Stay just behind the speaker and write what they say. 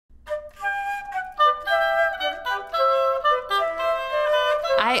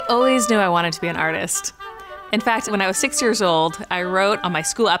always knew I wanted to be an artist. In fact, when I was 6 years old, I wrote on my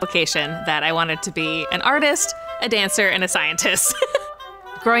school application that I wanted to be an artist, a dancer, and a scientist.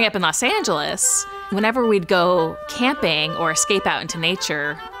 Growing up in Los Angeles, whenever we'd go camping or escape out into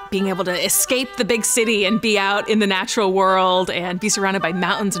nature, being able to escape the big city and be out in the natural world and be surrounded by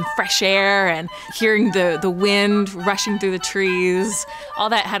mountains and fresh air and hearing the wind rushing through the trees, all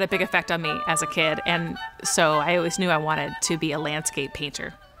that had a big effect on me as a kid. And so I always knew I wanted to be a landscape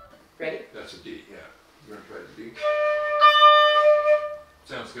painter. Ready? That's a D, yeah. You want to try the D?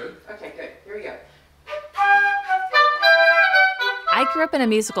 Sounds good. Okay, good. Here we go. I grew up in a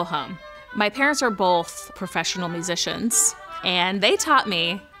musical home. My parents are both professional musicians, and they taught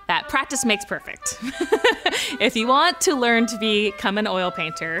me that practice makes perfect. If you want to learn to become an oil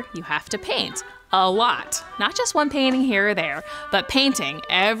painter, you have to paint a lot. Not just one painting here or there, but painting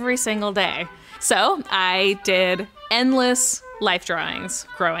every single day. So I did endless life drawings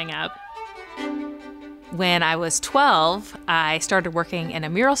growing up. When I was 12, I started working in a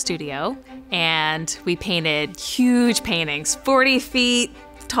mural studio, and we painted huge paintings, 40 feet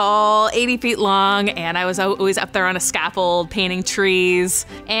tall, 80 feet long, and I was always up there on a scaffold painting trees,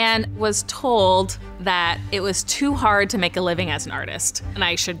 and was told that it was too hard to make a living as an artist, and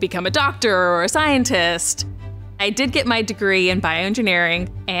I should become a doctor or a scientist. I did get my degree in bioengineering,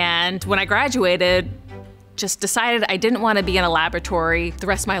 and when I graduated, just decided I didn't want to be in a laboratory the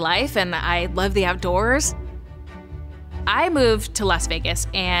rest of my life, and I love the outdoors. I moved to Las Vegas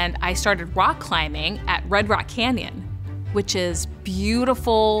and I started rock climbing at Red Rock Canyon, which is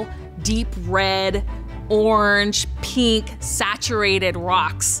beautiful, deep red, orange, pink, saturated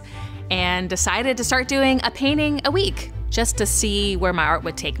rocks, and decided to start doing a painting a week just to see where my art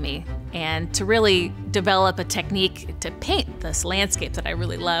would take me and to really develop a technique to paint this landscape that I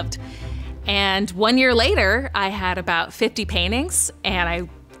really loved. And 1 year later, I had about 50 paintings, and I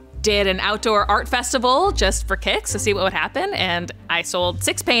did an outdoor art festival just for kicks to see what would happen, and I sold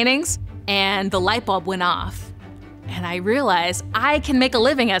 6 paintings, and the light bulb went off. And I realized I can make a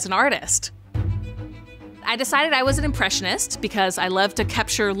living as an artist. I decided I was an impressionist because I love to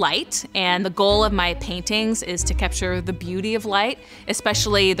capture light, and the goal of my paintings is to capture the beauty of light,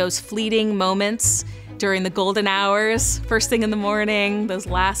 especially those fleeting moments during the golden hours, first thing in the morning, those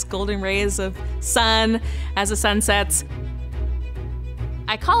last golden rays of sun as the sun sets.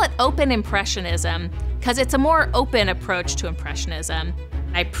 I call it open impressionism because it's a more open approach to impressionism.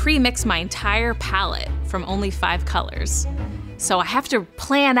 I pre-mix my entire palette from only 5 colors. So I have to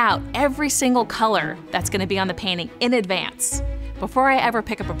plan out every single color that's gonna be on the painting in advance before I ever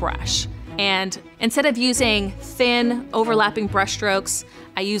pick up a brush. And instead of using thin, overlapping brush strokes,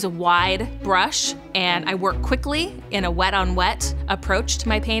 I use a wide brush, and I work quickly in a wet-on-wet approach to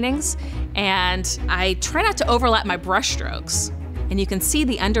my paintings. And I try not to overlap my brush strokes. And you can see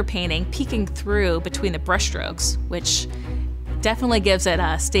the underpainting peeking through between the brush strokes, which definitely gives it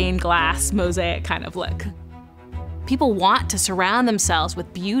a stained glass mosaic kind of look. People want to surround themselves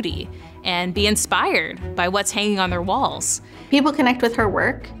with beauty and be inspired by what's hanging on their walls. People connect with her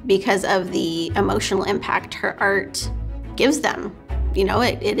work because of the emotional impact her art gives them. You know,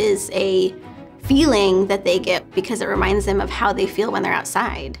 it is a feeling that they get because it reminds them of how they feel when they're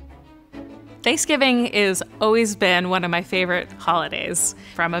outside. Thanksgiving has always been one of my favorite holidays.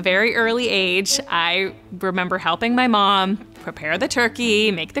 From a very early age, I remember helping my mom prepare the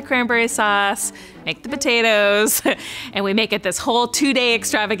turkey, make the cranberry sauce, make the potatoes, and we make it this whole 2-day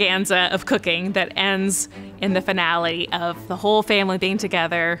extravaganza of cooking that ends in the finale of the whole family being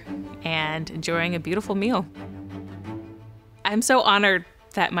together and enjoying a beautiful meal. I'm so honored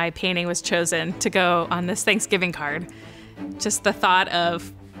that my painting was chosen to go on this Thanksgiving card. Just the thought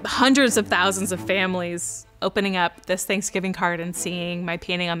of hundreds of thousands of families opening up this Thanksgiving card and seeing my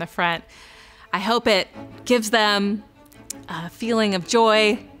painting on the front. I hope it gives them a feeling of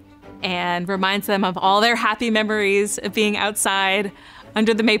joy and reminds them of all their happy memories of being outside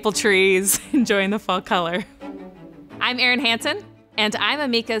under the maple trees, enjoying the fall color. I'm Erin Hansen, and I'm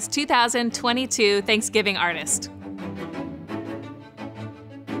Amica's 2022 Thanksgiving artist.